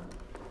सकता।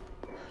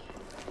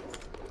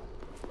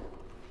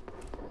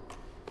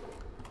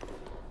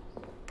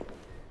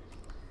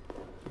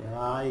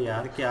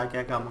 यार क्या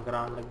क्या काम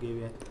करान लगे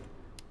हुए।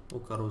 वो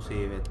करो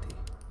सेव इत्थे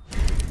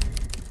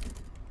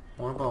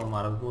हुण भाव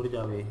मार मुर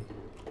जावे।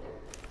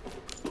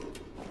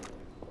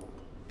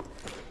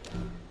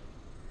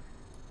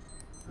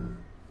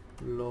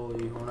 लो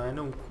जी हुण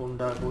इहनूं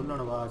कुंडा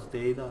खोलण वास्ते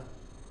इहदा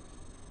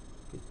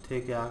कित्थे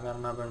क्या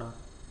करना पैना।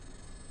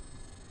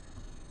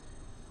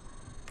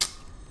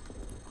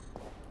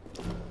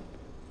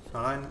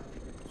 साला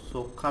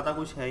सौखा तो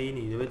कुछ है ही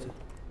नहीं इहदे विच।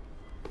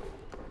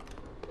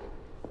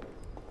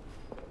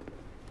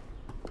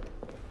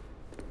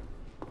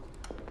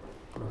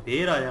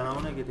 फिर आ जाना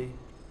उन्हें किते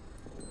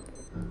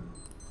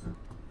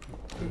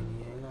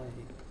नहीं हैगा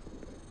ये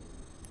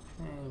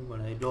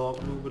बड़ा लॉक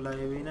लूक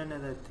लाए हुए इन्होंने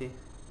तो इत्थे।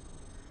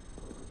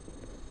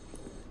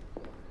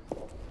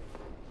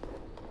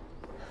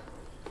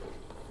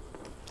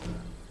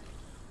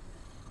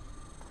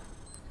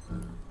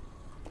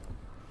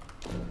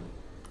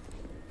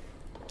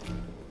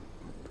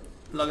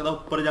 लगता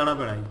उपर जाना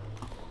पैना जी।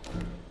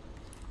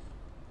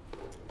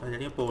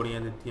 जड़ियाँ पौड़ियाँ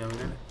दित्तियां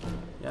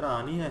इन्होंने यार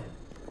आ नहीं है।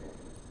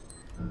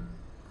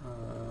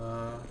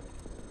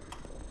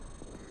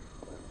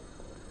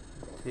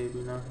 इत्थे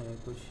भी ना है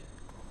कुछ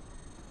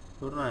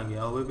तुरना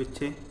गया हो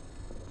पिछे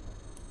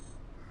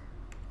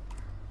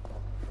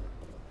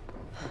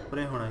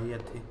उपरे होना ही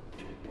इत्थे।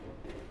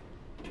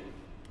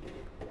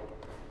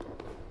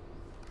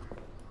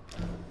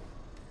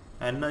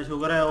 इन्ना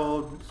शुगर है वो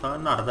सारा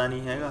नड़दा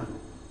नहीं हैगा।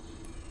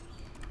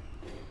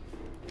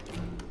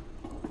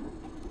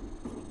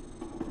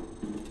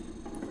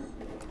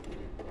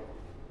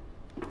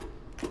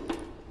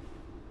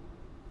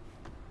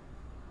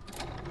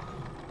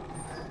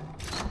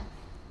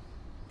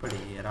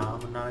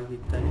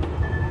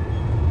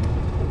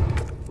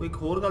 एक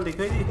होर गल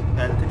देखो जी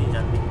हेल्थ नहीं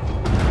जाती।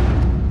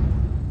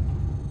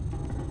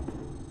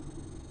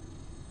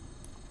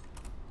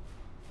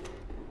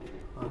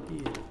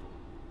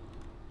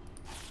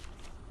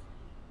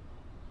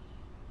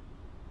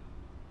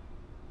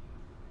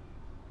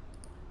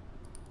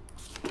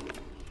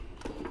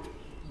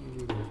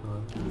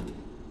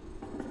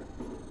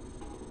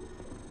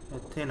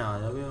 इत्थे ना आ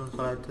जाए हुण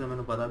साला इत्थे तो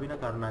मैनूं पता भी ना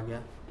करना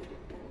गया।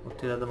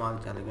 उत्थे दा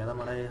दिमाग चल गया था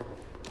माड़ा जिहा।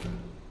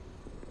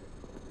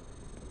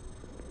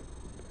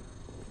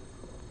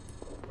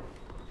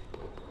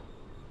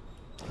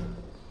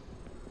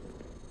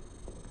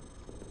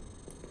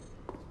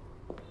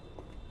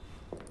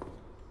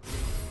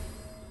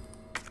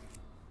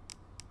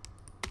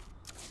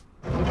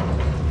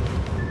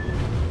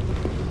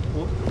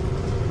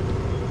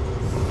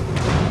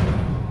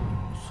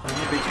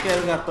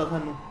 करता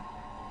थानू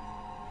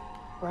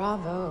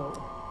Bravo.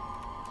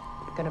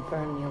 You're gonna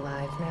burn me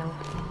alive now.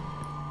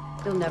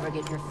 You'll never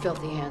get your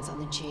filthy hands on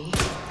the G.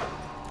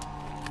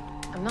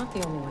 I'm not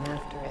the only one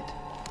after it.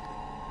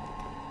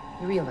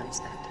 You realize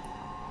that?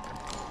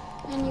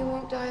 And you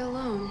won't die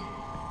alone.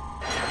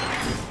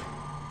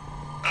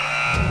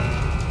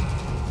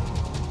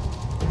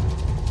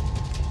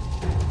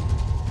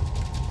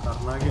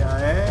 करना क्या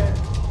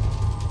है?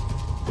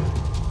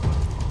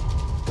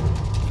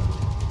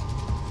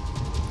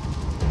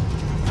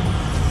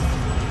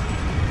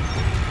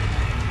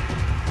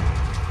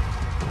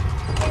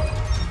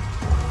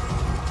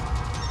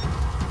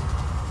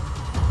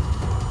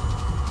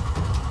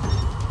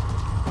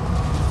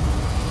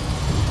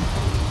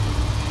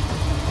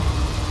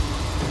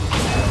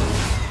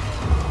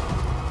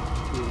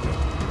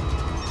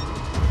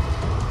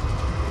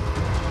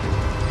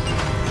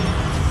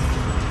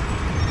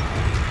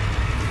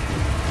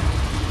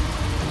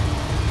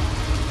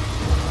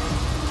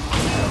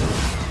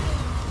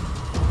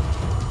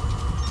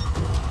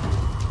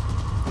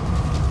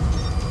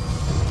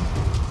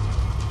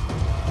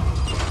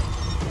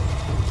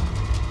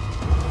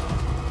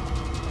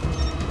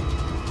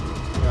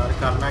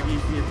 करना की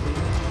थी इतनी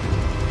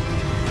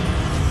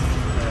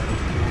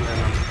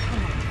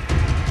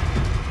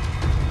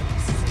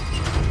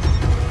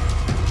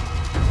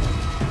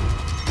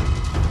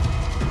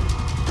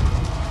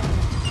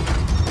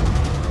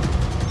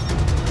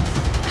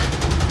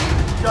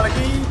चल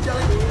गई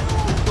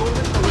 2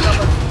 minute हो गया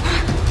बस।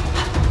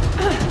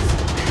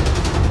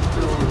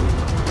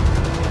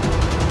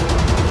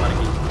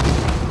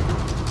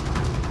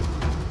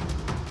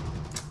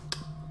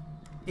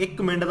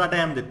 1 मिनट का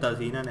टाइम दिता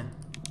सी इन्होंने।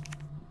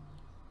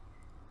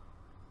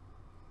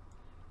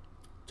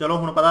 चलो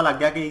हुण पता लग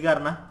गया कि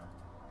करना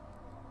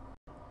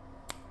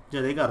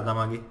जदे कर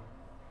देवांगे।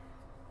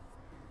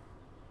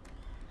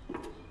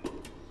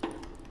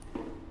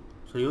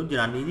 सो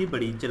जनानी जी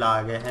बड़ी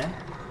चलाक है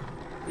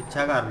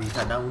ਪਿੱਛਾ ਕਰ ਰਹੀ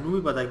ਸਾਡਾ, ਉਹਨੂੰ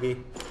ਵੀ ਪਤਾ ਕਿ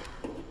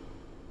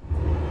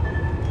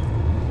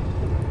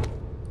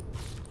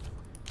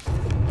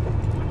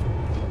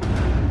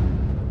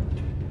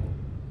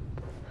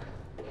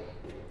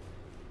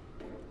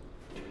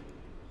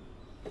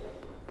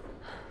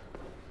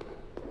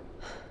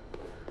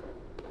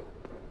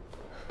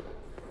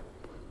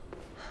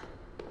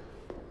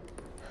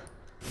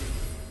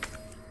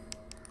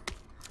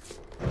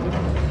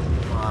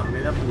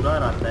मेरा पूरा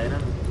इरादा है ना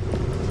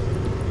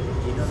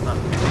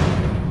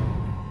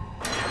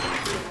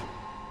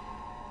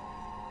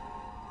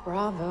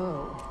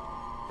Bravo.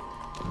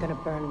 You're gonna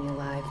burn me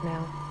alive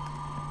now.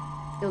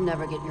 You'll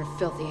never get your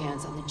filthy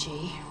hands on the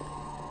G.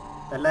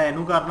 पहला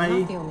ਇਹਨੂੰ ਕਰਨਾ I'm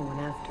ਜੀ not the only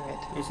one after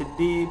it. ਇਹ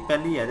ਸਿੱਧੀ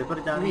ਪਹਿਲੀ ਇਹਦੇ ਪਰ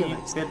ਜਾਣੀ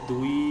ਫਿਰ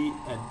ਦੂਈ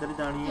ਇੱਧਰ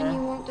ਜਾਣੀ ਹੈ And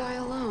you won't die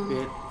alone.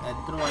 ਫਿਰ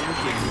ਇੱਧਰੋਂ ਆਈ ਨੂੰ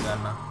ਚੇਂਜ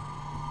ਕਰਨਾ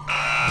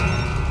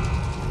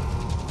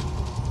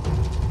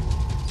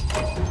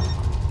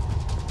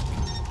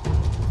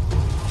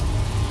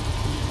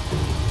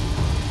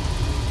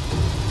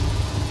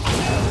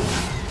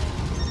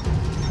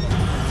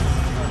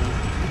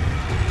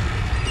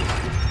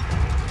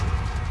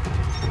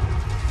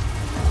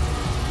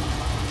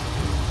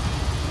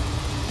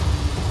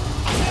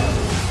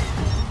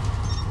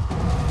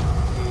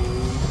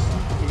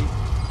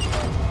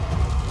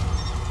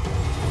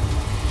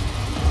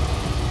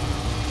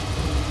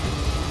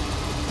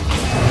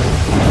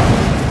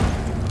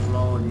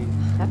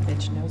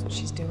Knows what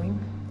she's doing.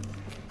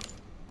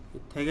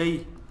 ਇੱਥੇ ਗਈ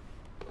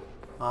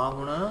ਆ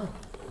ਹੁਣ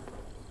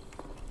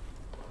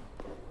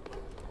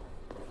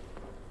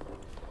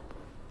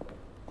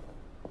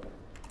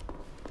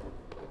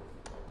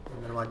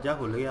ਦਰਵਾਜ਼ਾ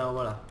ਖੁੱਲ ਗਿਆ ਉਹ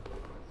ਵਾਲਾ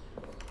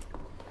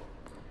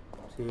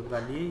ਸੇਵ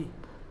ਕਰ ਲਈ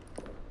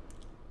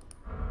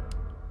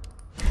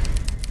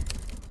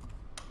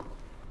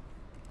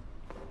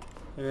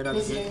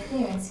Visitor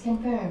clearance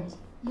confirmed.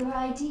 Your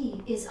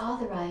ID is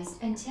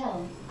authorized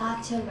until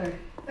October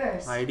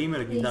 1st. ID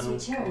मिल गई Please तानू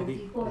return ਉਹਦੀ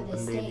before this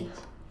ਬੰਦੇ ਦੀ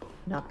date.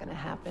 Not gonna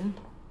happen.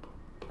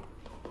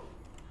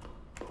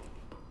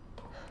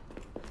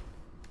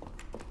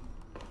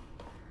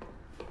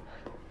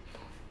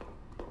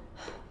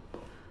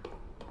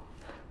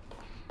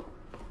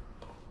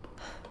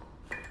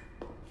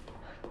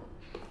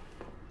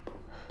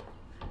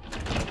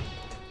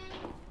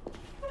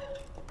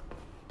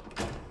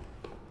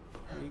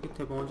 ये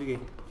कितने पहुंच गए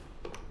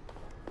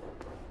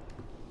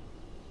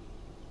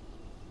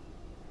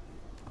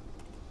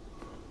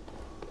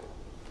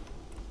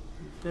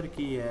इधर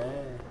की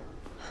है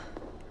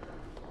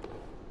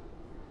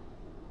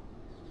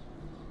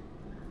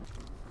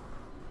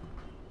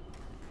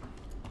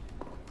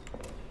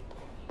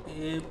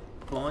ये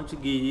पहुंच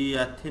गई जी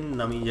इत्थे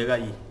नवीं जगह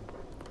जी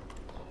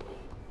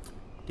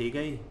ठीक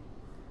है जी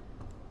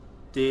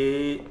ते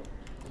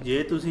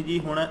जे तुसी जी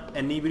हुण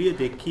इन्नी वीडियो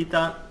देखी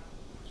तो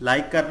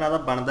लाइक करना तो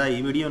बनता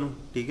ही वीडियो नूं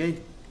ठीक है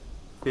जी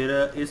फिर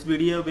इस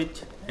वीडियो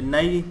विच इन्ना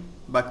ही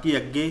बाकी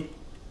अगे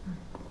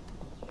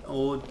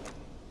वो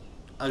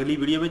अगली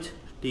वीडियो विच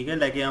ठीक है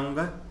लैके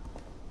आऊँगा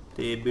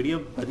तो वीडियो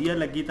वधिया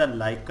लगी तो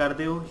लाइक कर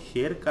दिओ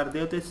शेयर कर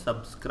दिओ तो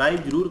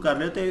सबसक्राइब जरूर कर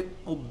लिओ तो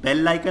वो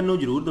बैल आइकन नूं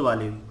जरूर दबा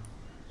लिओ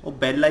वो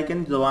बैल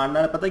आइकन दबाउण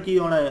नाल पता की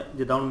होना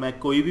जिद्दां हुण मैं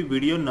कोई भी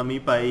वीडियो नवीं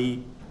पाई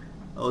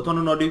वो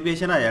तुहानूं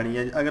नोटिफिकेशन आ जानी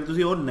है अगर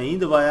तुसीं वो नहीं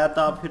दबाया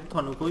तो फिर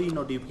तुहानूं कोई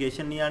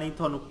नोटिफिकेशन नहीं आनी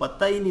तुहानूं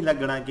पता ही नहीं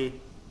लगना कि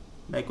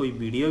मैं कोई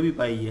वीडियो भी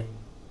पाई है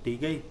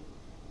ठीक है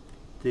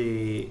तो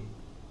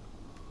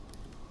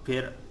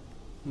फिर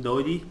दो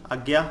जी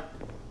आज्ञा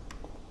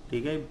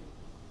ठीक है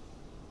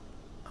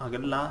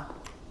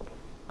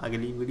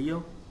अगली वीडियो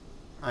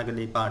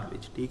अगले पार्ट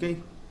विच ठीक है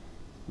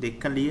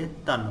देखने लिए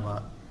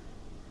धन्यवाद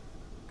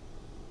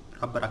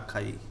रब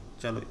रखा जी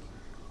चलो जी।